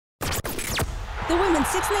the Women's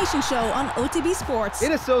Six Nations Show on OTB SPORTS.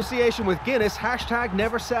 In association with Guinness,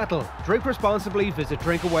 #Never Settle. Drink responsibly, visit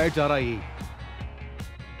drinkaware.ie.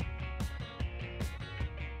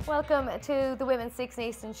 Welcome to the Women's Six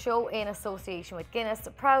Nations Show in association with Guinness,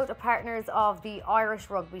 proud partners of the Irish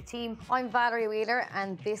rugby team. I'm Valerie Wheeler,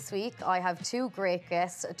 and this week I have two great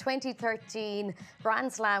guests, 2013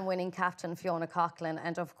 Grand Slam winning captain Fiona Coghlan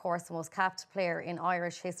and of course the most capped player in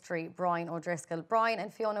Irish history, Brian O'Driscoll. Brian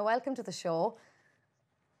and Fiona, welcome to the show.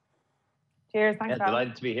 Cheers, thanks.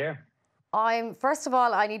 Delighted to be here. First of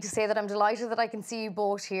all, I need to say that I'm delighted that I can see you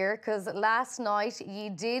both here, because last night you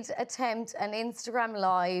did attempt an Instagram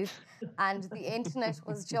live and the internet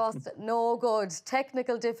was just no good.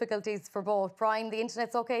 Technical difficulties for both. Brian, the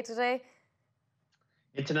internet's okay today?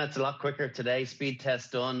 Internet's a lot quicker today. Speed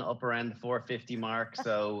test done, up around the 450 mark.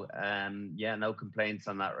 So, yeah, no complaints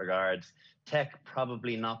on that regard. Tech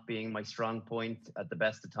probably not being my strong point at the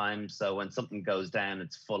best of times. So when something goes down,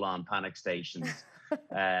 it's full on panic stations.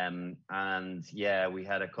 And yeah, we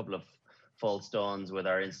had a couple of false dawns with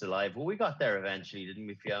our Insta Live. Well, we got there eventually, didn't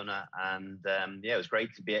we, Fiona? And yeah, it was great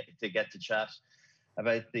to get to chat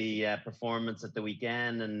about the performance at the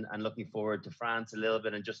weekend and looking forward to France a little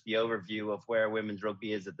bit and just the overview of where women's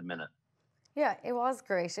rugby is at the minute. Yeah, it was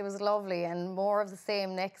great. It was lovely, and more of the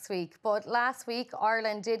same next week. But last week,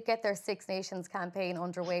 Ireland did get their Six Nations campaign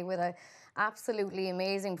underway with an absolutely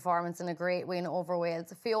amazing performance and a great win over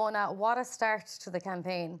Wales. Fiona, what a start to the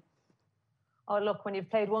campaign. Oh, look, when you've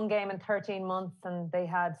played one game in 13 months and they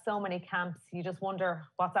had so many camps, you just wonder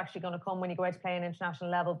what's actually going to come when you go out to play an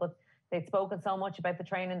international level. But they'd spoken so much about the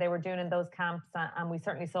training they were doing in those camps, and we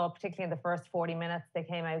certainly saw, particularly in the first 40 minutes, they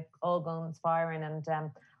came out all guns firing, and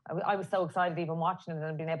I was so excited even watching it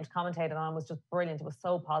and being able to commentate it on. It was just brilliant. It was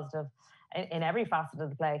so positive in every facet of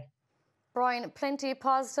the play. Brian, plenty of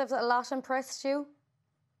positives. A lot impressed you?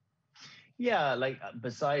 Yeah, like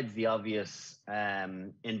besides the obvious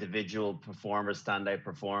individual performers, standout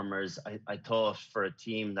performers, I thought for a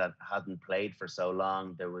team that hadn't played for so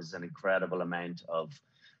long, there was an incredible amount of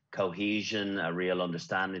cohesion, a real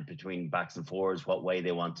understanding between backs and forwards, what way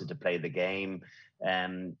they wanted to play the game.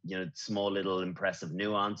 You know, small little impressive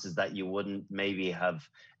nuances that you wouldn't maybe have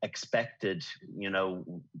expected. You know,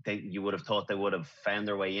 you would have thought they would have found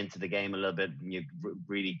their way into the game a little bit. You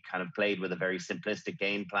really kind of played with a very simplistic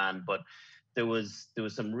game plan, but there was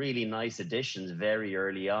some really nice additions very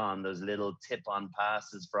early on. Those little tip-on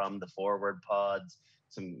passes from the forward pods,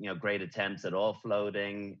 some great attempts at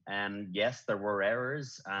offloading. And yes, there were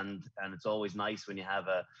errors, and it's always nice when you have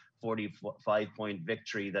a 45-point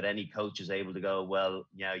victory that any coach is able to go, well,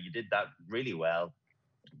 you did that really well,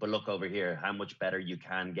 but look over here, how much better you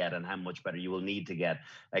can get and how much better you will need to get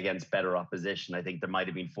against better opposition. I think there might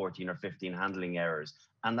have been 14 or 15 handling errors,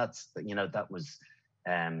 and that's that was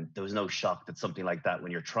there was no shock that something like that,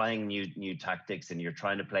 when you're trying new tactics and you're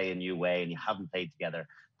trying to play a new way and you haven't played together,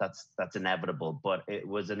 that's inevitable. But it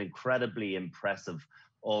was an incredibly impressive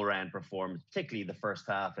all-round performance, particularly the first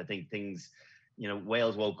half. I think things,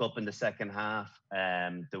 Wales woke up in the second half.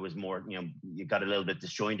 There was more, you got a little bit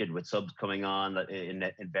disjointed with subs coming on. That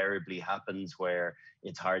invariably happens, where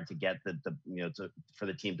it's hard to get for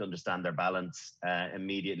the team to understand their balance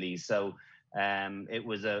immediately. So it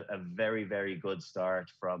was a very, very good start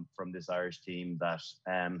from this Irish team that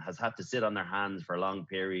has had to sit on their hands for long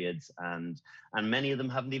periods, and many of them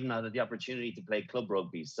haven't even had the opportunity to play club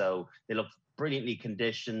rugby. So they look brilliantly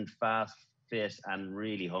conditioned, fast, fit, and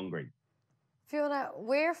really hungry. Fiona,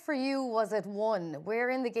 where for you was it won? Where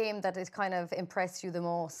in the game that it kind of impressed you the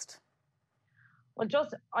most? Well,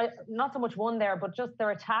 not so much one there, but just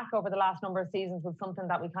their attack over the last number of seasons was something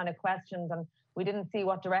that we kind of questioned, and we didn't see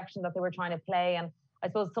what direction that they were trying to play. And I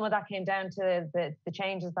suppose some of that came down to the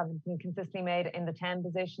changes that have been consistently made in the 10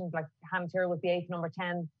 positions. Like Ham Tyrrell was the 8th number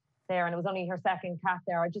 10 there, and it was only her second cap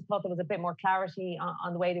there. I just thought there was a bit more clarity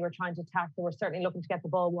on the way they were trying to attack. They were certainly looking to get the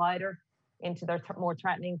ball wider into their more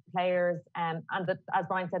threatening players. And that, as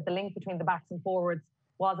Brian said, the link between the backs and forwards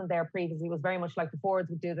wasn't there previously. It was very much like the forwards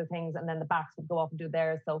would do their things and then the backs would go off and do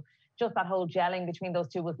theirs. So just that whole gelling between those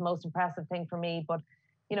two was the most impressive thing for me. But,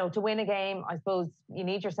 to win a game, I suppose you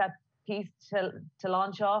need your set piece to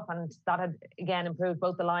launch off, and that had, again, improved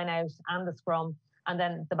both the line out and the scrum. And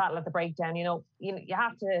then the battle at the breakdown, you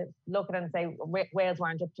have to look at it and say Wales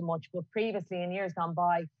weren't up to much. But previously, in years gone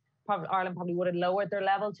by, Ireland probably would have lowered their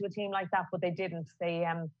level to a team like that, but they didn't. They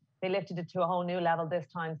lifted it to a whole new level this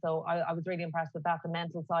time. So I was really impressed with that, the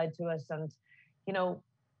mental side to it. And,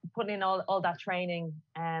 putting in all that training,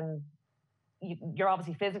 you're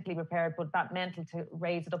obviously physically prepared, but that mental to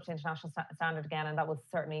raise it up to international standard again, and that was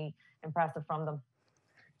certainly impressive from them.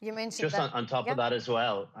 You mentioned just that. on top of that as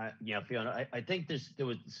well, Fiona, I think there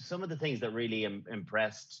was some of the things that really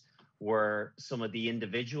impressed were some of the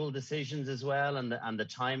individual decisions as well, and the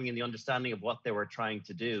timing and the understanding of what they were trying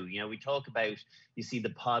to do. We talk about, you see the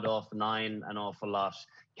pod off 9 an awful lot,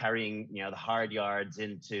 carrying the hard yards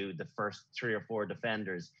into the first 3 or 4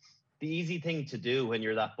 defenders. The easy thing to do when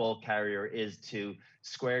you're that ball carrier is to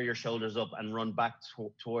square your shoulders up and run back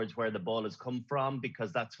towards where the ball has come from,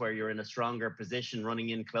 because that's where you're in a stronger position, running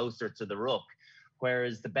in closer to the ruck.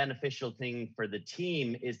 Whereas the beneficial thing for the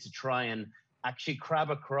team is to try and actually crab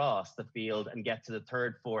across the field and get to the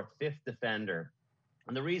 3rd, 4th, 5th defender.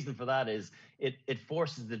 And the reason for that is it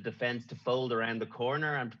forces the defense to fold around the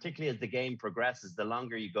corner. And particularly as the game progresses, the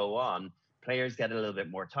longer you go on, players get a little bit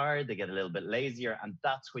more tired, they get a little bit lazier, and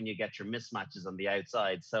that's when you get your mismatches on the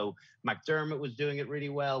outside. So McDermott was doing it really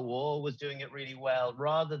well, Wall was doing it really well,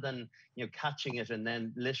 rather than catching it and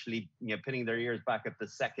then literally pinning their ears back at the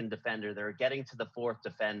 2nd defender. They're getting to the 4th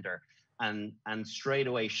defender and straight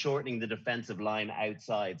away shortening the defensive line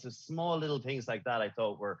outside. So small little things like that I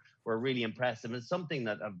thought were really impressive. It's something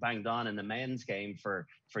that I've banged on in the men's game for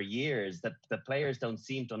years, that the players don't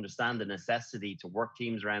seem to understand the necessity to work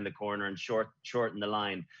teams around the corner and shorten the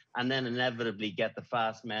line, and then inevitably get the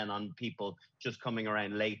fast men on people just coming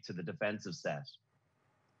around late to the defensive set.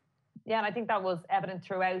 Yeah, and I think that was evident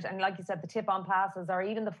throughout. And like you said, the tip-on passes, or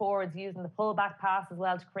even the forwards using the pull-back pass as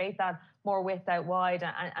well to create that more width out wide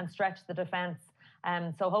and stretch the defence.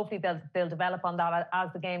 So hopefully they'll develop on that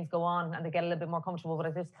as the games go on and they get a little bit more comfortable. But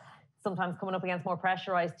I just sometimes coming up against more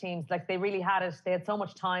pressurised teams, like they really had it. They had so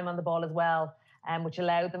much time on the ball as well, which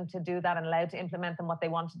allowed them to do that and allowed to implement them what they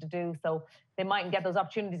wanted to do. So they mightn't get those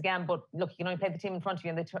opportunities again. But look, you played the team in front of you,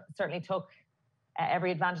 and they certainly took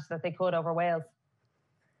every advantage that they could over Wales.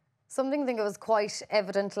 Something I think it was quite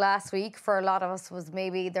evident last week for a lot of us was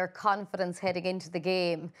maybe their confidence heading into the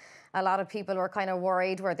game. A lot of people were kind of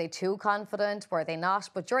worried, were they too confident, were they not?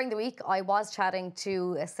 But during the week I was chatting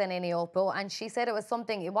to Fiona Coghlan, and she said it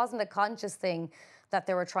wasn't a conscious thing that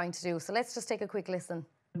they were trying to do. So let's just take a quick listen.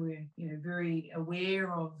 We're very aware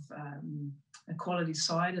of a quality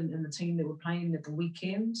side and the team that we're playing at the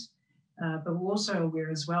weekend, but we're also aware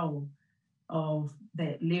as well of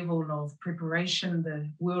that level of preparation, the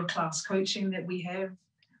world-class coaching that we have,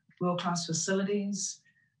 world-class facilities.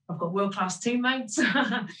 I've got world-class teammates.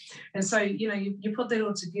 And so, you put that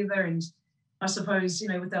all together, and I suppose,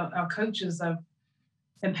 with our coaches, they've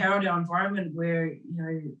empowered our environment where,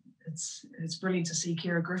 it's brilliant to see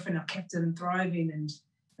Kira Griffin, our captain, thriving, and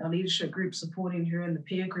our leadership group supporting her, and the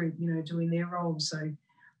peer group, doing their roles. So,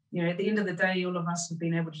 at the end of the day, all of us have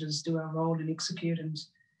been able to just do our role and execute, and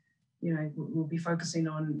we'll be focusing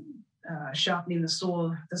on sharpening the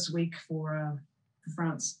saw this week for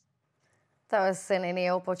France. That was Fiona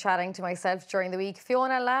Coghlan chatting to myself during the week.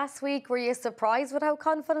 Fiona, last week, were you surprised with how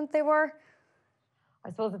confident they were? I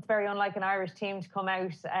suppose it's very unlike an Irish team to come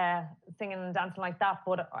out singing and dancing like that,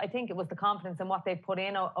 but I think it was the confidence in what they put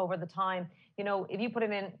in over the time. If you put it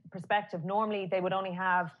in perspective, normally they would only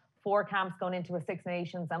have 4 camps going into a Six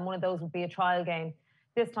Nations, and one of those would be a trial game.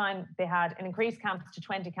 This time they had an increased camps to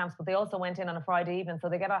 20 camps, but they also went in on a Friday evening, so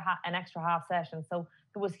they get an extra half session. So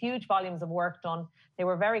there was huge volumes of work done. They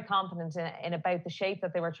were very confident in about the shape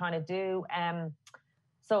that they were trying to do.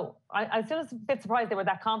 So I still was a bit surprised they were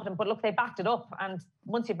that confident, but look, they backed it up. And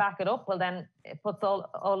once you back it up, well, then it puts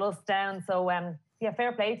all us down. So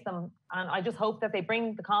fair play to them. And I just hope that they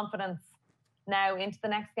bring the confidence now into the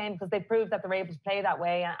next game, because they proved that they're able to play that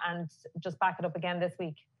way, and just back it up again this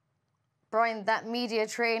week. Brian, that media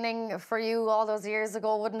training for you all those years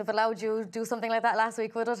ago wouldn't have allowed you to do something like that last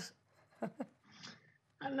week, would it?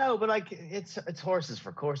 No, but it's horses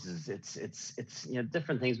for courses. It's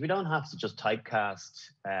different things. We don't have to just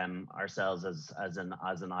typecast ourselves as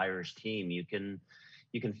an Irish team. You can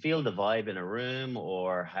feel the vibe in a room,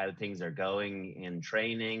 or how things are going in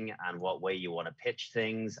training, and what way you want to pitch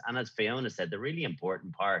things. And as Fiona said, the really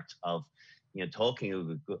important part of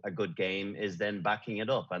talking a good game is then backing it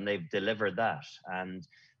up, and they've delivered that. And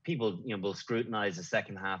people will scrutinize the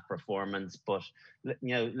second half performance, but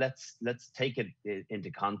let's take it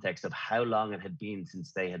into context of how long it had been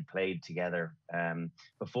since they had played together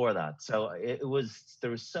before that. So there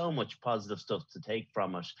was so much positive stuff to take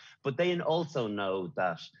from it, but they also know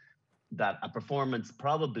that a performance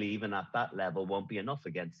probably even at that level won't be enough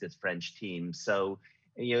against this French team. So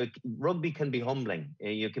rugby can be humbling.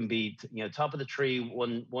 You can be top of the tree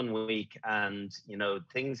one week, and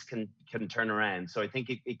things can turn around. So I think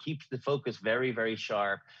it keeps the focus very, very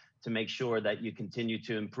sharp to make sure that you continue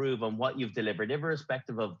to improve on what you've delivered,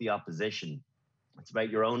 irrespective of the opposition. It's about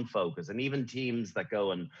your own focus. And even teams that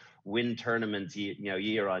go and win tournaments,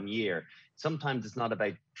 year on year, sometimes it's not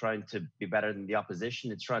about trying to be better than the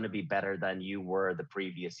opposition. It's trying to be better than you were the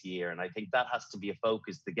previous year. And I think that has to be a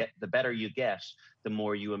focus. The better you get, the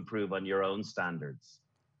more you improve on your own standards.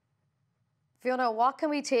 Fiona, what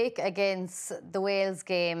can we take against the Wales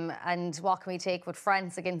game, and what can we take with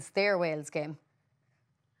France against their Wales game?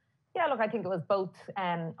 Yeah, look, I think it was both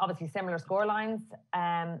obviously similar scorelines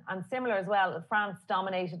and similar as well. France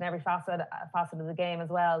dominated in every facet of the game as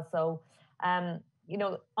well. So, on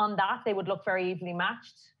that, they would look very evenly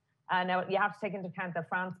matched. Now, you have to take into account that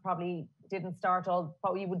France probably didn't start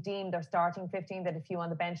what you would deem their starting 15. They had a few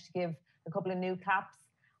on the bench to give a couple of new caps.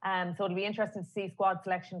 So it'll be interesting to see squad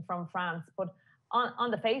selection from France. But on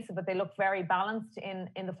the face of it, they look very balanced in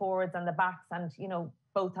the forwards and the backs, and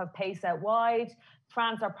both have pace out wide.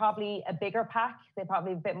 France are probably a bigger pack. They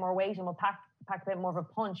probably have a bit more weight and will pack a bit more of a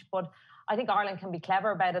punch. But I think Ireland can be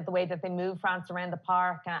clever about it, the way that they move France around the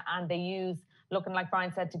park, and they use, looking like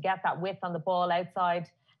Brian said, to get that width on the ball outside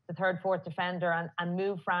the third, fourth defender and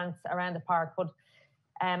move France around the park. But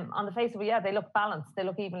on the face of it, yeah, they look balanced. They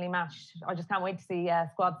look evenly matched. I just can't wait to see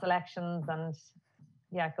squad selections and,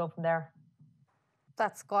 go from there.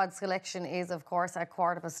 That squad selection is, of course, at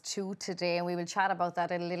 2:15 today, and we will chat about that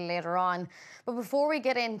a little later on. But before we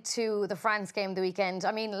get into the France game the weekend,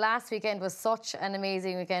 I mean, last weekend was such an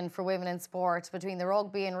amazing weekend for women in sport, between the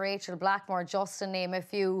rugby and Rachel Blackmore, just to name a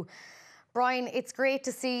few. Brian, it's great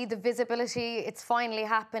to see the visibility. It's finally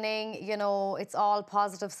happening. It's all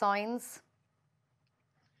positive signs.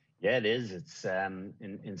 Yeah, it is. It's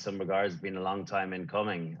in some regards been a long time in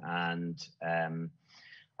coming, and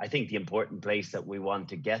I think the important place that we want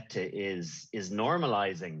to get to is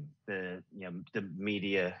normalizing the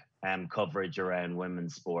media coverage around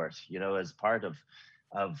women's sport. As part of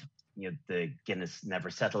the Guinness Never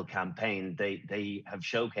Settle campaign, they have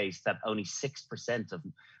showcased that only 6%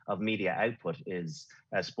 of media output is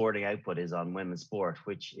sporting output is on women's sport,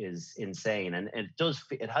 which is insane. And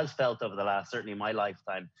it has felt over the last, certainly my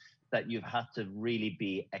lifetime, that you've had to really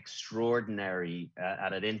be extraordinary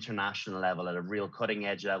at an international level, at a real cutting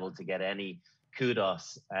edge level, to get any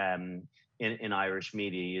kudos in Irish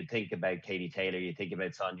media. You think about Katie Taylor, you think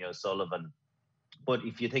about Sonia O'Sullivan. But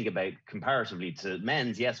if you think about comparatively to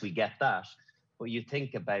men's, yes, we get that. But you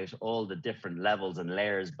think about all the different levels and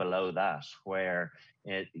layers below that, where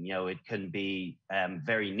it can be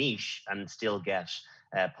very niche and still get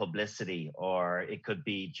publicity, or it could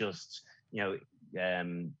be just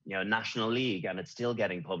National League and it's still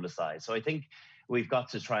getting publicized. So I think we've got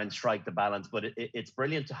to try and strike the balance. But it's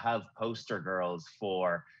brilliant to have poster girls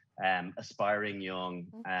for aspiring young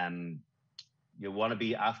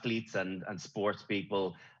wannabe athletes and sports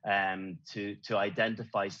people to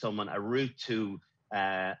identify a route to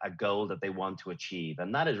a goal that they want to achieve.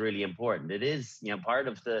 And that is really important. It is part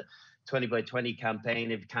of the 20 by 20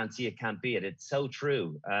 campaign. If you can't see it, can't be it. It's so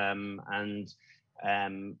true.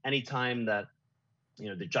 Anytime that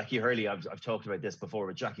the Jackie Hurley, I've talked about this before,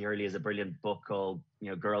 but Jackie Hurley has a brilliant book called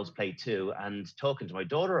Girls Play Too, and talking to my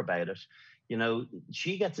daughter about it,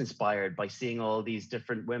 she gets inspired by seeing all these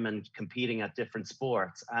different women competing at different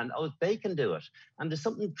sports, and they can do it. And there's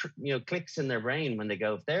something clicks in their brain when they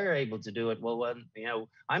go, if they're able to do it, well,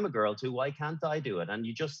 I'm a girl too, why can't I do it? And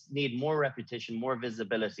you just need more repetition, more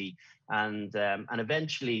visibility, and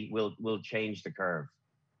eventually we'll change the curve.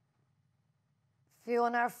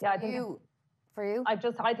 Fiona, for you?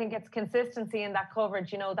 I think it's consistency in that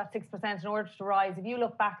coverage, that 6% in order to rise. If you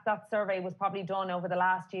look back, that survey was probably done over the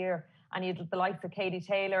last year, and you did the likes of Katie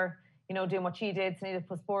Taylor, doing what she did, Sunita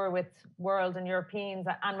Puspura with World and Europeans,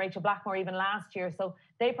 and Rachel Blackmore even last year. So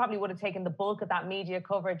they probably would have taken the bulk of that media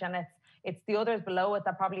coverage, and it's the others below it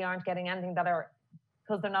that probably aren't getting anything,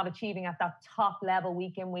 because they're not achieving at that top level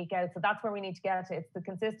week in, week out. So that's where we need to get to. It's the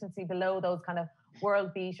consistency below those kind of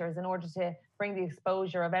world beaters in order to bring the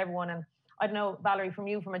exposure of everyone. And I don't know, Valerie,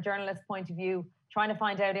 from a journalist point of view, trying to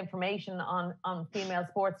find out information on female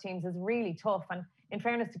sports teams is really tough. And in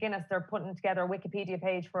fairness to Guinness, they're putting together a Wikipedia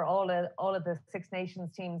page for all of the Six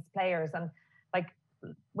Nations teams players. And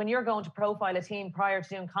when you're going to profile a team prior to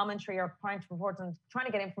doing commentary or prior to reporting, trying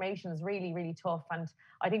to get information is really, really tough. And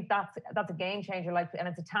I think that's a game changer, and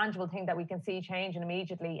it's a tangible thing that we can see changing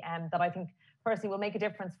immediately, and that I think personally will make a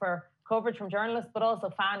difference for coverage from journalists, but also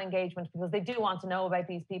fan engagement, because they do want to know about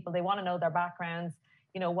these people. They want to know their backgrounds,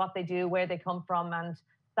 what they do, where they come from, and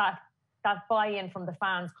that buy-in from the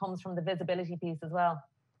fans comes from the visibility piece as well.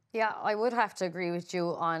 Yeah, I would have to agree with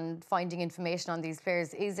you on finding information on these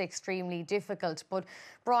players is extremely difficult. But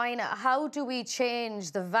Brian, how do we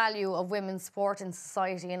change the value of women's sport in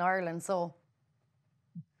society in Ireland?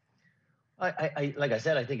 I like I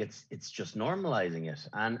said, I think it's just normalizing it,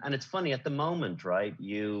 and it's funny at the moment, right?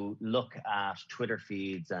 You look at Twitter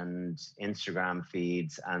feeds and Instagram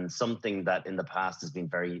feeds, and something that in the past has been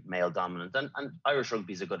very male dominant, and Irish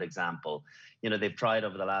rugby is a good example. You know, they've tried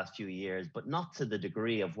over the last few years, but not to the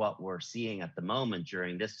degree of what we're seeing at the moment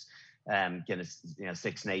during this Guinness,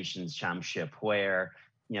 Six Nations Championship, where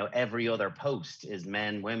every other post is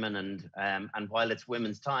men, women, and while it's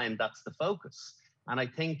women's time, that's the focus. And I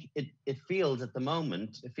think it feels at the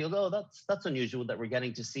moment, oh, that's unusual that we're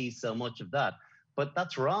getting to see so much of that. But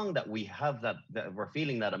that's wrong that we have that we're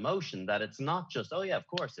feeling that emotion, that it's not just, oh yeah, of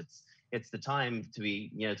course, it's the time to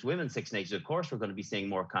be, it's Women's Six Nations. Of course, we're going to be seeing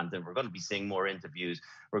more content. We're going to be seeing more interviews.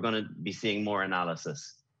 We're going to be seeing more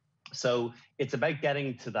analysis. So it's about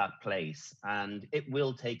getting to that place. And it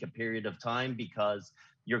will take a period of time, because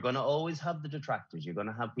you're going to always have the detractors. You're going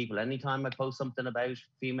to have people, anytime I post something about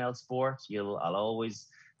female sport, I'll always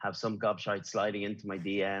have some gobshite sliding into my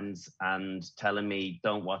DMs and telling me,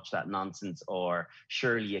 don't watch that nonsense, or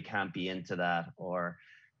surely you can't be into that, or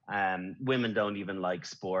women don't even like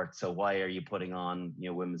sport, so why are you putting on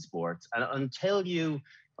women's sports? And until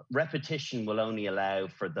repetition will only allow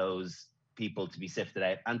for those people to be sifted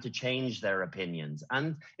out and to change their opinions.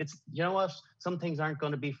 And it's, what, some things aren't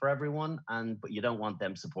going to be for everyone, but you don't want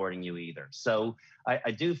them supporting you either. So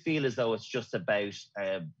I do feel as though it's just about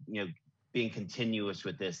being continuous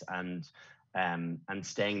with this and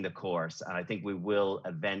staying the course. And I think we will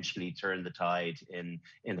eventually turn the tide in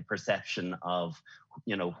the perception of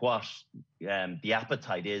what the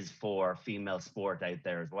appetite is for female sport out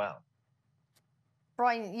there as well.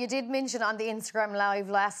 Brian, you did mention on the Instagram Live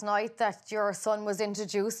last night that your son was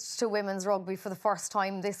introduced to women's rugby for the first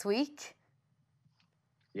time this week.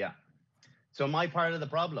 Yeah. So am I part of the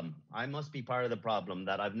problem? I must be part of the problem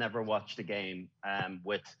that I've never watched a game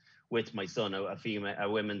with my son, a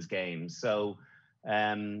women's game. So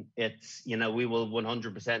it's, we will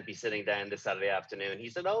 100% be sitting down this Saturday afternoon. He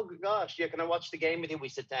said, oh gosh, yeah, can I watch the game with you? We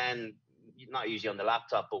sit down, not usually on the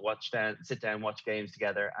laptop, but sit down, watch games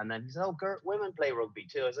together. And then he said, oh, women play rugby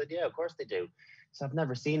too. I said, yeah, of course they do. So I've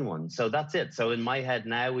never seen one. So that's it. So in my head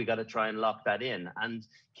now, we got to try and lock that in. And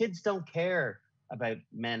kids don't care about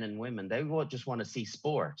men and women. They just want to see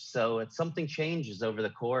sport. So it's something changes over the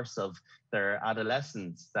course of their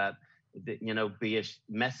adolescence, that, be it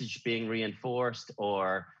message being reinforced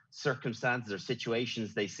or circumstances or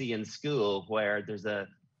situations they see in school where there's a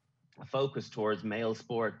focus towards male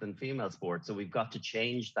sport than female sport. So we've got to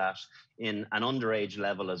change that in an underage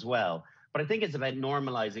level as well. But I think it's about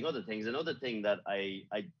normalizing other things. Another thing that I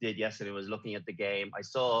did yesterday was looking at the game. I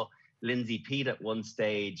saw Lindsay Peat at one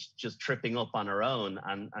stage just tripping up on her own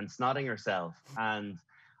and snotting herself. And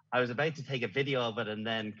I was about to take a video of it and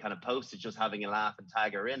then kind of post it, just having a laugh and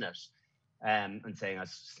tag her in it. And saying a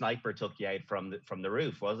sniper took you out from the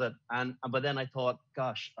roof, was it? But then I thought,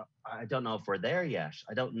 gosh, I don't know if we're there yet.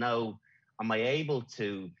 I don't know. Am I able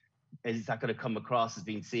to? Is that going to come across as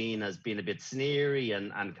being seen as being a bit sneery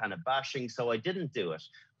and kind of bashing? So I didn't do it.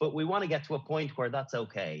 But we want to get to a point where that's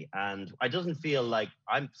okay. And I doesn't feel like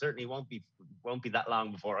I certainly won't be that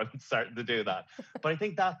long before I'm starting to do that. But I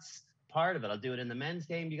think that's part of it. I'll do it in the men's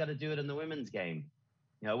game. You got to do it in the women's game.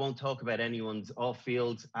 I won't talk about anyone's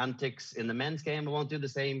off-field antics in the men's game. I won't do the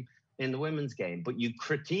same in the women's game. But you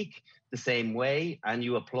critique the same way and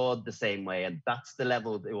you applaud the same way. And that's the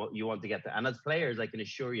level you want to get to. And as players, I can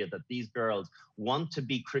assure you that these girls want to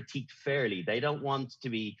be critiqued fairly. They don't want to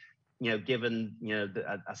be, given,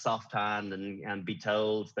 a soft hand and be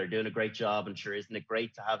told they're doing a great job. And sure, isn't it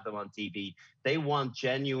great to have them on TV? They want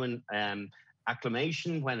genuine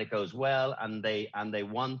acclamation when it goes well, and they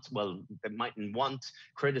mightn't want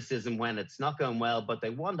criticism when it's not going well, but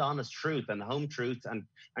they want honest truth and home truth and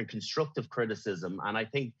constructive criticism. And I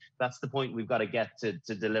think that's the point we've got to get to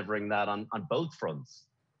delivering that on both fronts.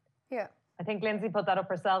 Yeah. I think Lindsay put that up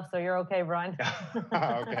herself, so you're okay, Brian.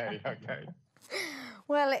 Okay.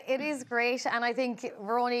 Well, it is great, and I think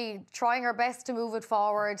we're only trying our best to move it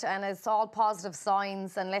forward, and it's all positive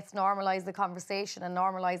signs, and let's normalise the conversation and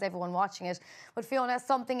normalise everyone watching it. But Fiona,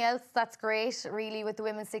 something else that's great really with the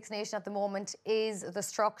Women's Six Nations at the moment is the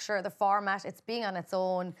structure, the format. It's being on its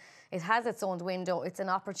own. It has its own window. It's an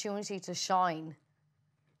opportunity to shine.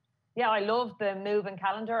 Yeah, I love the move in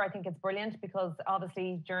calendar. I think it's brilliant because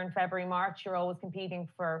obviously during February, March, you're always competing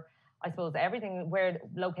for, I suppose, everything, where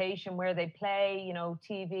location, where they play,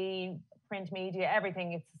 TV, print media,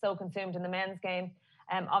 everything. It's so consumed in the men's game.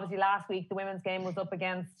 Obviously last week, the women's game was up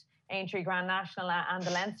against Aintree Grand National and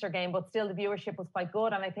the Leinster game, but still the viewership was quite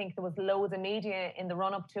good, and I think there was loads of media in the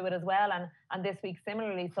run-up to it as well, and this week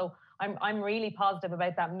similarly. So I'm really positive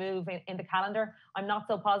about that move in the calendar. I'm not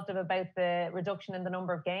so positive about the reduction in the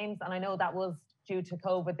number of games, and I know that was due to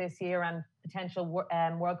COVID this year and potential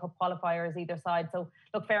World Cup qualifiers either side. So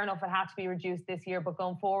look, fair enough, it had to be reduced this year, but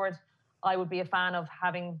going forward, I would be a fan of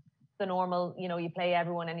having the normal, you play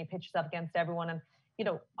everyone and you pitch yourself against everyone. And,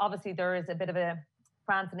 obviously there is a bit of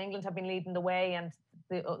France and England have been leading the way, and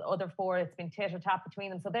the other four, it's been tit-or-tat between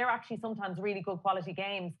them. So they're actually sometimes really good quality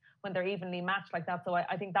games when they're evenly matched like that. So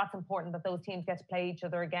I think that's important that those teams get to play each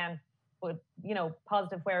other again. But,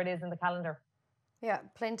 positive where it is in the calendar. Yeah,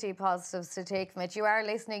 plenty of positives to take from it. You are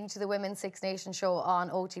listening to the Women's Six Nations show on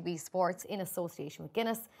OTB Sports in association with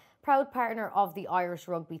Guinness, proud partner of the Irish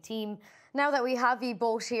rugby team. Now that we have you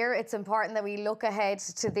both here, it's important that we look ahead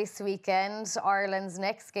to this weekend, Ireland's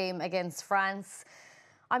next game against France.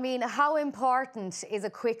 I mean, how important is a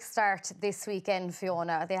quick start this weekend,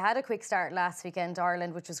 Fiona? They had a quick start last weekend,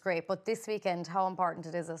 Ireland, which was great, but this weekend, how important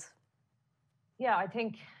is it? Yeah, I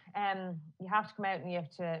think you have to come out and you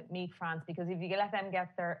have to meet France, because if you let them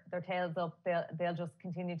get their tails up, they'll just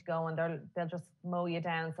continue to go and they'll just mow you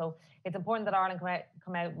down. So it's important that Ireland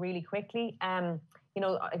come out really quickly.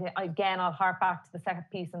 Again, I'll harp back to the second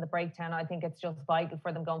piece in the breakdown. I think it's just vital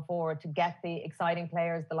for them going forward to get the exciting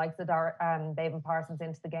players, the likes of David Parsons,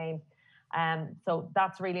 into the game. So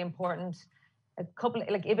that's really important.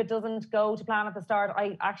 If it doesn't go to plan at the start,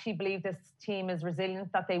 I actually believe this team is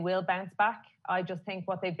resilient, that they will bounce back. I just think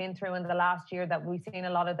what they've been through in the last year, that we've seen a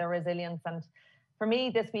lot of their resilience. And for me,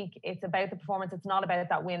 this week, it's about the performance. It's not about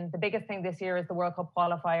that win. The biggest thing this year is the World Cup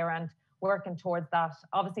qualifier and working towards that.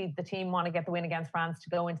 Obviously, the team want to get the win against France to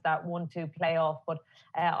go into that 1-2 playoff. But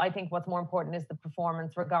I think what's more important is the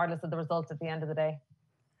performance, regardless of the result at the end of the day.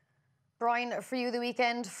 Brian, for you the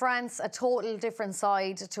weekend, France, a total different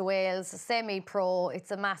side to Wales, semi-pro.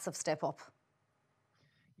 It's a massive step up.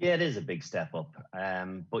 Yeah, it is a big step up.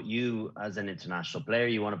 But you, as an international player,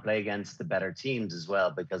 you want to play against the better teams as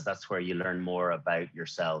well, because that's where you learn more about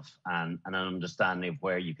yourself and an understanding of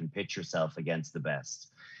where you can pitch yourself against the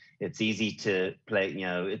best. It's easy to play,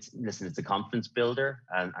 it's a confidence builder,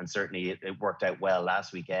 and certainly it worked out well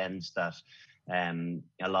last weekend that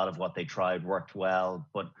a lot of what they tried worked well,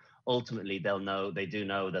 but ultimately they do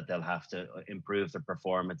know that they'll have to improve their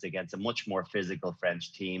performance against a much more physical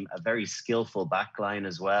French team, a very skillful backline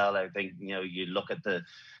as well. I think, you look at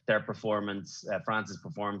their performance, France's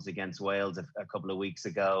performance against Wales a couple of weeks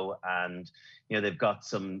ago, and they've got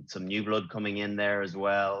some new blood coming in there as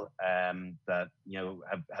well, that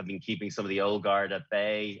have been keeping some of the old guard at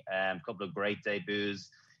bay. A couple of great debuts.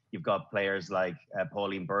 You've got players like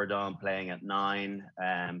Pauline Bourdon playing at 9,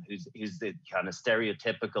 who's the kind of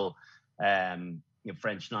stereotypical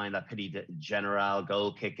French 9, that petit general,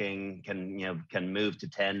 goal kicking, can move to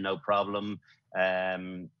 10 no problem,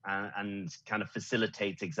 and kind of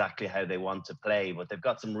facilitates exactly how they want to play. But they've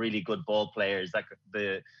got some really good ball players. Like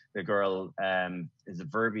the girl, is it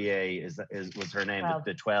Verbier? Was her name? 12.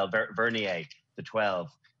 The 12, Vernier, the 12.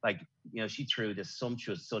 She threw this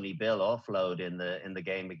sumptuous Sonny Bill offload in the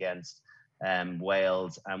game against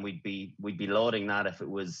Wales, and we'd be lauding that if it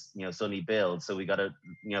was Sonny Bill. So we got to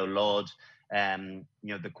laud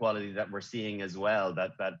the quality that we're seeing as well.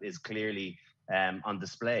 That is clearly on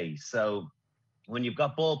display. So when you've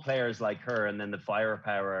got ball players like her, and then the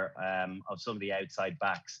firepower of some of the outside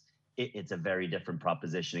backs, it's a very different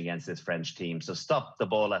proposition against this French team. So stop the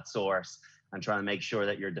ball at source and trying to make sure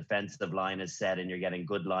that your defensive line is set and you're getting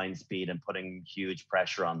good line speed and putting huge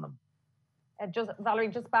pressure on them. Valerie,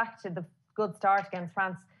 just back to the good start against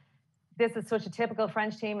France. This is such a typical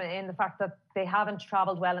French team in the fact that they haven't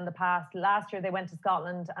travelled well in the past. Last year they went to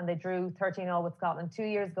Scotland and they drew 13-0 with Scotland. 2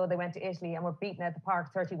 years ago they went to Italy and were beaten at the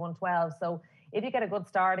park 31-12. So if you get a good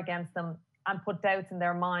start against them and put doubts in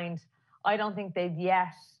their mind, I don't think they've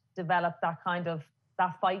yet developed that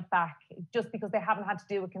fight back, just because they haven't had to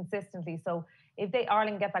do it consistently. So if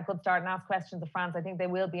Ireland get that good start and ask questions of France, I think they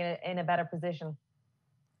will be in a better position.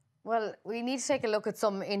 Well, we need to take a look at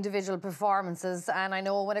some individual performances, and I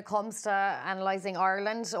know when it comes to analysing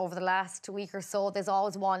Ireland over the last week or so, there's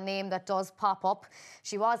always one name that does pop up.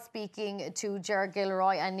 She was speaking to Ger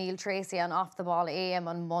Gilroy and Neil Tracy on Off the Ball AM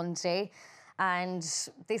on Monday. And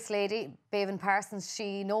this lady, Bevan Parsons,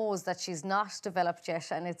 she knows that she's not developed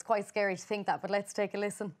yet, and it's quite scary to think that, but let's take a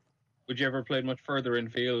listen. Would you ever play much further in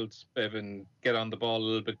field, Bevan, get on the ball a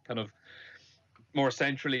little bit kind of more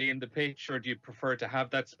centrally in the pitch, or do you prefer to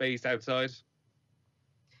have that space outside?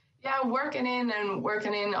 Yeah, working in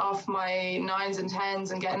off my 9s and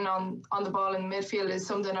 10s and getting on the ball in the midfield is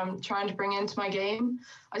something I'm trying to bring into my game.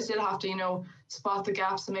 I still have to, spot the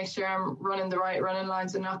gaps and make sure I'm running the right running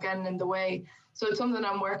lines and not getting in the way. So it's something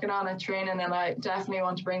I'm working on and training, and I definitely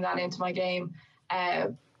want to bring that into my game.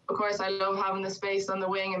 Of course, I love having the space on the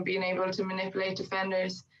wing and being able to manipulate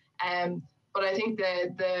defenders. But I think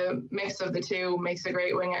the mix of the two makes a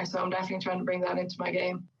great winger, so I'm definitely trying to bring that into my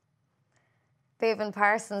game. Bevan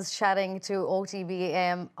Parsons chatting to OTB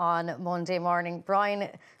AM on Monday morning. Brian,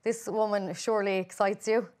 this woman surely excites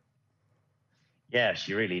you. Yeah,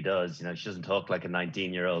 she really does. She doesn't talk like a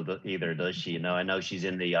 19-year-old either, does she? I know she's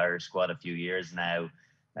in the Irish squad a few years now.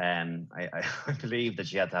 I believe that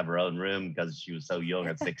she had to have her own room because she was so young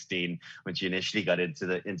at 16 when she initially got into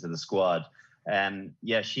the squad.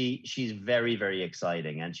 Yeah, she's very, very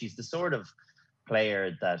exciting, and she's the sort of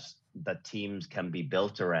player that teams can be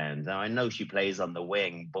built around. Now, I know she plays on the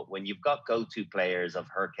wing, but when you've got go-to players of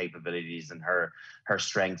her capabilities and her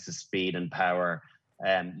strengths of speed and power,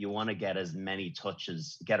 you want to get her as many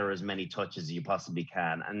touches as you possibly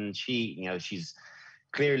can. And she's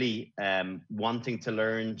clearly wanting to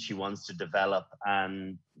learn. She wants to develop,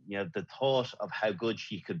 and the thought of how good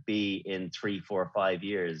she could be in 3, 4, 5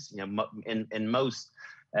 years. In most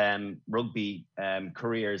rugby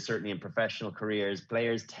careers, certainly in professional careers,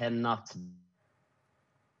 players tend not to.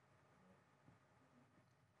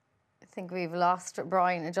 I think we've lost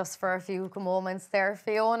Brian just for a few moments there.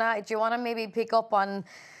 Fiona, do you want to maybe pick up on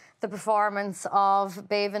the performance of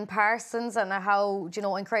Bevan Parsons and how,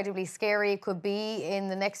 incredibly scary it could be in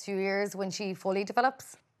the next few years when she fully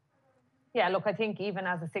develops? Yeah, look, I think even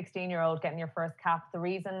as a 16-year-old getting your first cap, the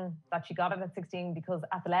reason that she got it at 16, because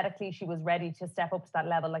athletically she was ready to step up to that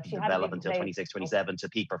level. Like she develop until 26, 27 to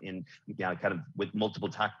peak in, kind of with multiple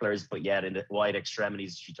tacklers, but yet in the wide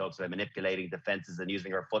extremities, she talks about manipulating defenses and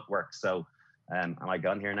using her footwork. So, am I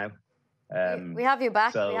gone here now? We have you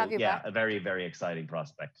back. So, we have you back. a very, very exciting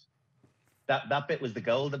prospect. That bit was the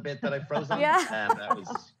goal, the bit that I froze on. Yeah. That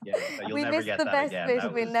was, you'll we never missed get the that best again.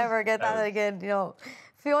 bit. We'll never get that again,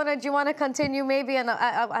 Fiona, do you want to continue maybe? And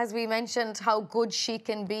as we mentioned, how good she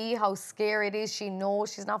can be, how scary it is. She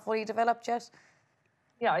knows she's not fully developed yet.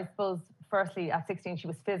 Yeah, I suppose firstly at 16 she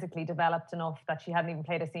was physically developed enough that she hadn't even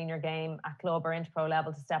played a senior game at club or interpro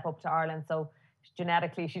level to step up to Ireland. So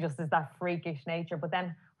genetically she just is that freakish nature. But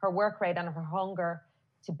then her work rate and her hunger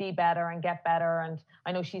to be better and get better. And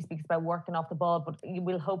I know she speaks about working off the ball, but you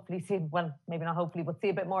will hopefully see, well, maybe not hopefully, but see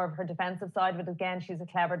a bit more of her defensive side of it. Again, she's a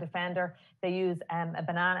clever defender. They use a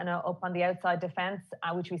banana up on the outside defence,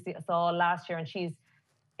 which we saw last year, and she's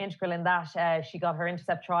integral in that. She got her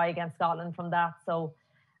intercept try against Scotland from that. So,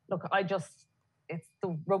 look, it's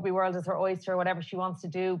the rugby world is her oyster, whatever she wants to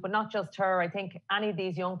do, but not just her. I think any of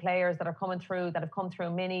these young players that are coming through, that have come through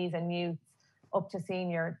minis and youths, up to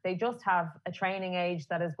senior, they just have a training age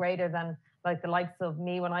that is greater than like the likes of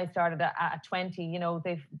me when I started at 20.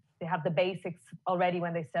 They have the basics already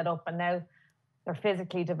when they set up, and now they're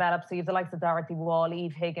physically developed. So you have the likes of Dorothy Wall,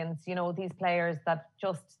 Eve Higgins, these players that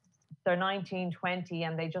they're 19, 20,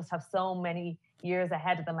 and they just have so many years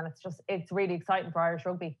ahead of them, and it's really exciting for Irish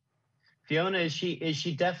rugby. Fiona, is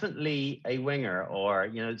she definitely a winger, or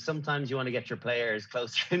sometimes you want to get your players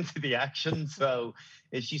closer into the action? So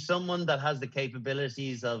is she someone that has the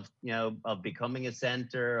capabilities of becoming a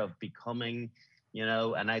centre, of becoming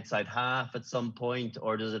an outside half at some point,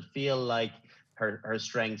 or does it feel like her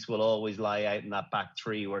strengths will always lie out in that back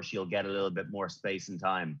three where she'll get a little bit more space and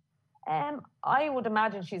time? I would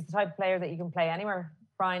imagine she's the type of player that you can play anywhere,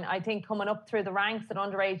 Brian. I think coming up through the ranks at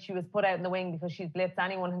underage, she was put out in the wing because she's blitzed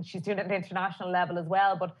anyone, and she's doing it at the international level as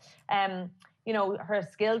well. But her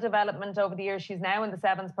skill development over the years, she's now in the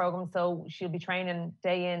sevens program, so she'll be training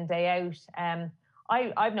day in, day out.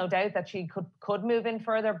 I've no doubt that she could move in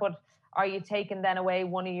further, but are you taking then away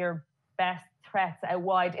one of your best threats out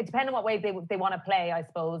wide? It depends on what way they want to play, I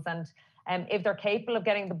suppose. And if they're capable of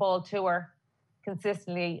getting the ball to her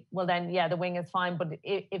consistently, well then, yeah, the wing is fine. But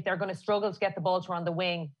if they're going to struggle to get the ball to her on the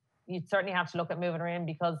wing, you'd certainly have to look at moving her in,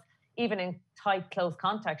 because even in tight, close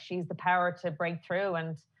contact, she's the power to break through.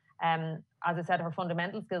 And as I said, her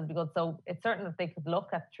fundamental skills would be good. So it's certain that they could look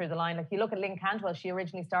at through the line. Like you look at Lynn Cantwell, she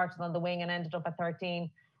originally started on the wing and ended up at 13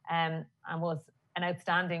 and was an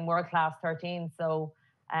outstanding world-class 13. So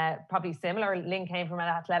probably similar. Lynn came from an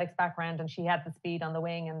athletics background and she had the speed on the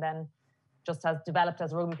wing, and then just has developed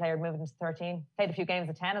as a rugby player moving to 13. Played a few games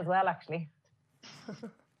at 10 as well, actually.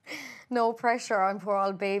 No pressure on poor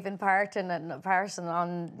old Bevan Parson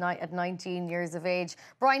at 19 years of age.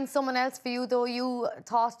 Brian, someone else for you though, you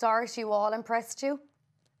thought Dorothy Wall impressed you?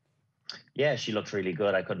 Yeah, she looked really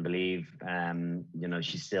good. I couldn't believe,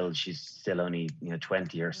 she's still only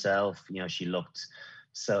 20 herself. She looked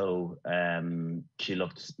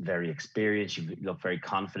very experienced. She looked very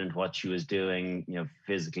confident what she was doing.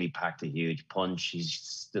 Physically packed a huge punch.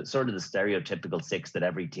 She's sort of the stereotypical six that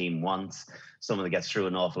every team wants. Someone that gets through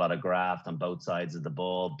an awful lot of graft on both sides of the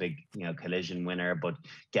ball. Big, collision winner, but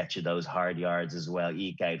get you those hard yards as well.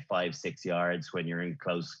 Eke out 5-6 yards when you're in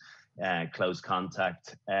close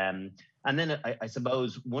contact. And then I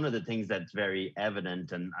suppose one of the things that's very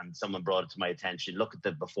evident, and someone brought it to my attention, look at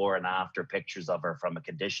the before and after pictures of her from a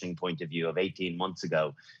conditioning point of view of 18 months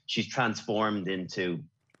ago. She's transformed into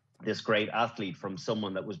this great athlete from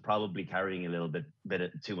someone that was probably carrying a little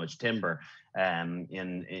bit too much timber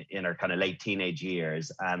in her kind of late teenage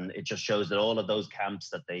years. And it just shows that all of those camps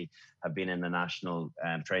that they have been in the national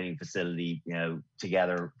training facility,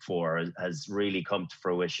 together for, has really come to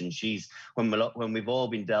fruition. She's, when we've all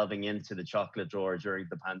been delving into the chocolate drawer during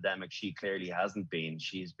the pandemic, she clearly hasn't been.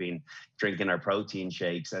 She's been drinking her protein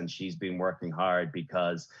shakes, and she's been working hard,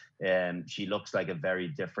 because she looks like a very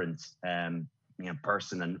different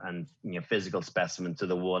person and physical specimen to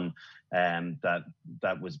the one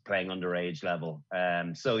that was playing underage level.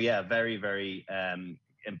 So yeah, very, very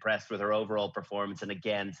impressed with her overall performance. And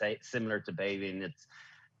again, similar to Bailey,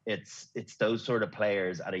 it's those sort of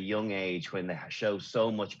players at a young age when they show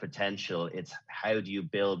so much potential. It's how do you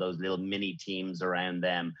build those little mini teams around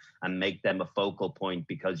them and make them a focal point,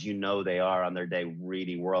 because they are on their day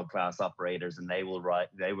really world-class operators, and they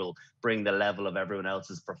will bring the level of everyone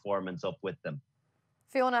else's performance up with them.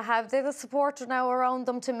 Fiona, have they the support now around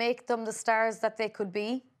them to make them the stars that they could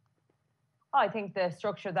be? I think the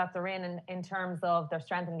structure that they're in terms of their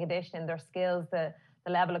strength and conditioning, their skills, the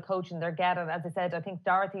level of coaching they're getting. As I said, I think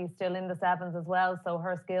Dorothy is still in the sevens as well, so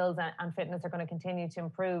her skills and fitness are going to continue to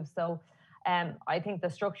improve. So I think the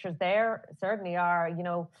structures there certainly are,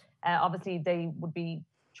 obviously they would be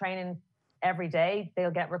training every day.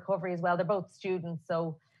 They'll get recovery as well. They're both students,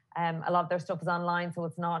 so a lot of their stuff is online, so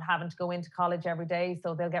it's not having to go into college every day.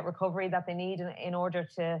 So they'll get recovery that they need in order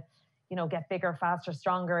to, get bigger, faster,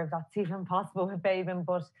 stronger, if that's even possible with bathing.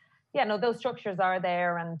 But yeah, no, those structures are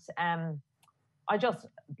there. And I just,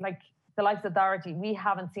 like the likes of Dorothy, we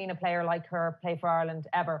haven't seen a player like her play for Ireland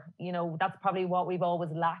ever. That's probably what we've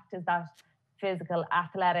always lacked, is that physical,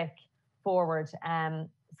 athletic forward.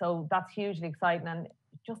 So that's hugely exciting. And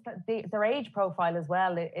just their age profile as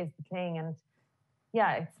well is the thing. And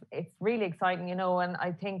yeah, it's really exciting, and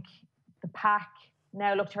I think the pack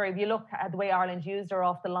now, look, Terry, if you look at the way Ireland used her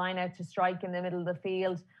off the line out to strike in the middle of the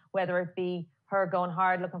field, whether it be her going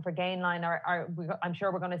hard looking for gain line, or I'm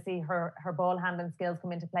sure we're going to see her ball handling skills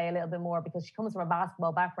come into play a little bit more, because she comes from a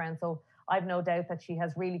basketball background. So I've no doubt that she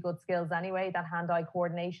has really good skills anyway, that hand-eye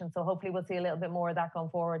coordination. So hopefully we'll see a little bit more of that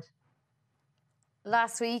going forward.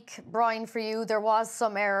 Last week, Brian, for you, there was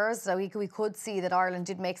some errors. We could see that Ireland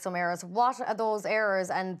did make some errors. What are those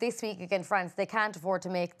errors? And this week against France, they can't afford to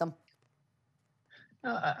make them.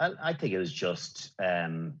 No, I think it was just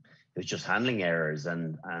handling errors,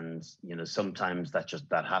 and sometimes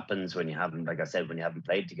that happens when you haven't, like I said, when you haven't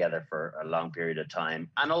played together for a long period of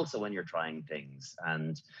time, and also when you're trying things.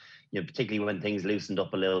 And particularly when things loosened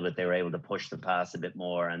up a little bit, they were able to push the pass a bit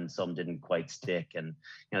more, and some didn't quite stick. And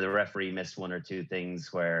the referee missed one or two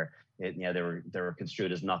things where they were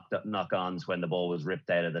construed as knock-ons when the ball was ripped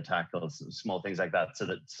out of the tackles, small things like that. So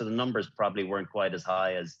the numbers probably weren't quite as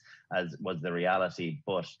high as was the reality.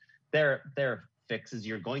 But they're fixes.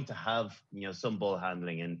 You're going to have some ball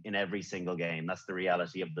handling in every single game. That's the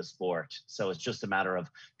reality of the sport. So it's just a matter of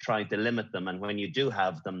trying to limit them, and when you do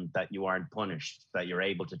have them, that you aren't punished, that you're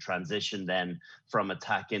able to transition then from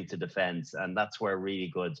attack into defense. And that's where really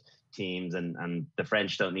good teams, and the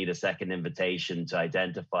French don't need a second invitation to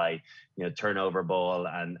identify turnover ball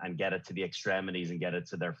and get it to the extremities and get it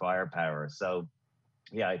to their firepower. So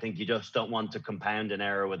yeah, I think you just don't want to compound an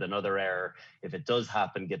error with another error. If it does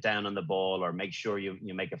happen, get down on the ball, or make sure you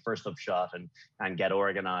make a first up shot and get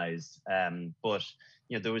organized. But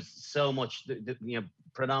there was so much,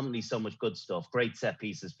 predominantly so much good stuff. Great set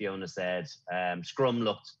pieces, Fiona said. Scrum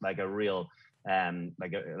looked like a real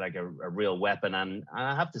real weapon. And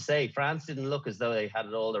I have to say, France didn't look as though they had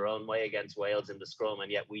it all their own way against Wales in the scrum,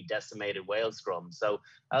 and yet we decimated Wales scrum. So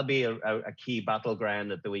that'll be a key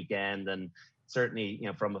battleground at the weekend. And certainly,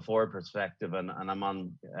 from a forward perspective, and I'm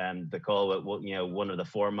on the call with one of the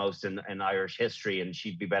foremost in Irish history, and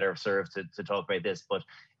she'd be better served to talk about this. But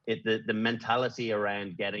the mentality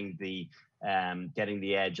around getting the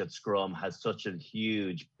edge at scrum has such a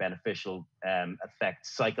huge beneficial effect,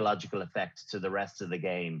 psychological effect to the rest of the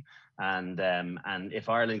game. And if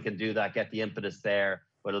Ireland can do that, get the impetus there,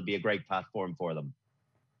 it'll be a great platform for them.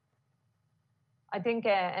 I think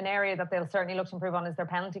an area that they'll certainly look to improve on is their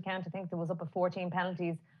penalty count. I think there was up at 14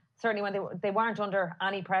 penalties. Certainly when they weren't under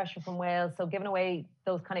any pressure from Wales, so giving away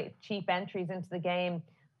those kind of cheap entries into the game,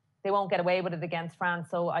 they won't get away with it against France.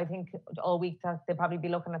 So I think all week they'll probably be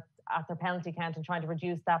looking at their penalty count and trying to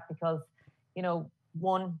reduce that because, you know,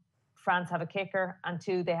 one, France have a kicker, and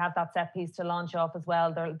two, they have that set piece to launch off as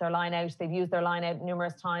well. Their line out, they've used their line out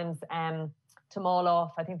numerous times to maul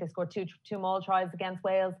off. I think they scored two maul tries against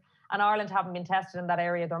Wales, and Ireland haven't been tested in that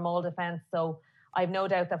area, their maul defence. So I've no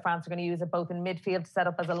doubt that France are going to use it both in midfield to set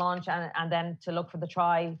up as a launch and then to look for the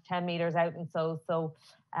try 10 metres out. And so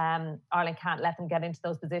Ireland can't let them get into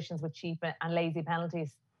those positions with cheap and lazy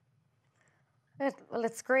penalties. Well,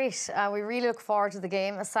 it's great. We really look forward to the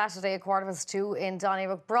game. A Saturday at 2:15 in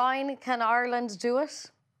Donnybrook. Brian, can Ireland do it?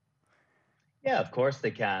 Yeah, of course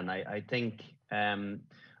they can. I think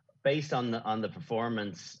based on the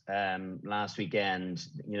performance last weekend,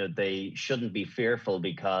 you know, they shouldn't be fearful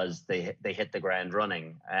because they hit the ground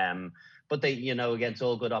running. But they, you know, against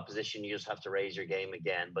all good opposition, you just have to raise your game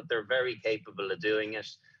again. But they're very capable of doing it.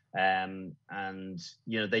 And,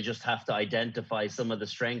 you know, they just have to identify some of the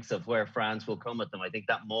strengths of where France will come at them. I think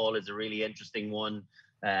that maul is a really interesting one.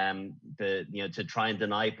 You know, to try and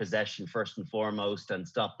deny possession first and foremost and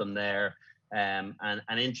stop them there. And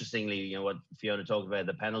interestingly, you know, what Fiona talked about,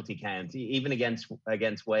 the penalty count, even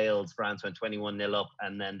against Wales, France went 21-0 up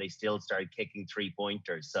and then they still started kicking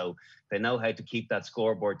 3-pointers. So they know how to keep that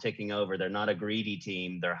scoreboard ticking over. They're not a greedy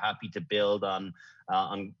team. They're happy to build on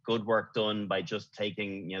good work done by just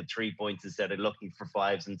taking, you know, 3 points instead of looking for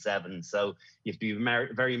 5s and 7s. So you have to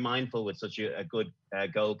be very mindful with such a good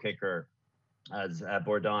goal kicker as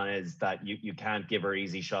Bourdon is, that you can't give her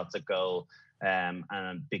easy shots at goal. And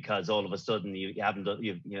because all of a sudden you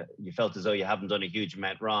felt as though you haven't done a huge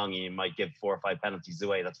amount wrong, and you might give 4 or 5 penalties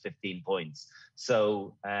away. That's 15 points.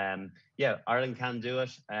 So yeah, Ireland can do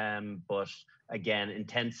it, but again,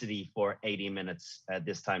 intensity for 80 minutes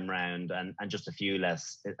this time round, and just a few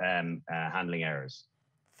less handling errors.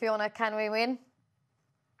 Fiona, can we win?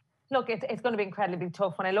 Look, it's going to be incredibly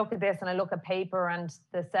tough. When I look at this and I look at paper and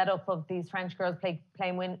the setup of these French girls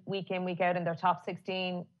playing week in, week out in their top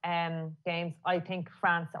 16 games, I think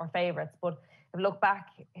France are favourites. But if you look back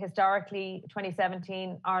historically,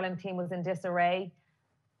 2017, Ireland team was in disarray.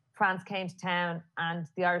 France came to town and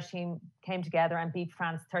the Irish team came together and beat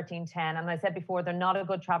France 13-10. And I said before, they're not a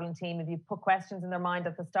good travelling team. If you put questions in their mind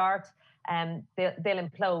at the start, they'll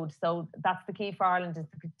implode. So that's the key for Ireland, is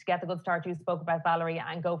to get the good start you spoke about, Valerie,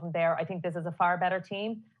 and go from there. I think this is a far better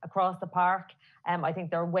team across the park. I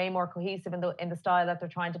think they're way more cohesive in the style that they're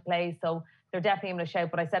trying to play. So they're definitely going to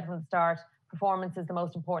shout. But I said from the start, performance is the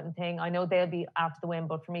most important thing. I know they'll be after the win,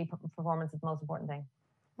 but for me, performance is the most important thing.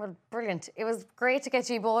 Well, brilliant. It was great to get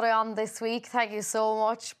you both on this week. Thank you so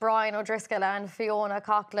much, Brian O'Driscoll and Fiona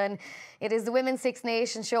Coghlan. It is the Women's Six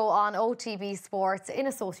Nations show on OTB Sports in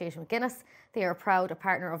association with Guinness. They are proud a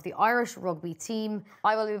partner of the Irish rugby team.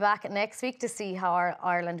 I will be back next week to see how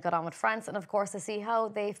Ireland got on with France, and of course to see how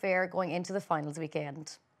they fare going into the finals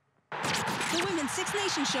weekend. The Women's Six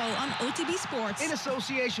Nations show on OTB Sports. In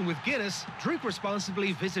association with Guinness, drink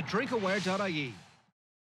responsibly. Visit drinkaware.ie.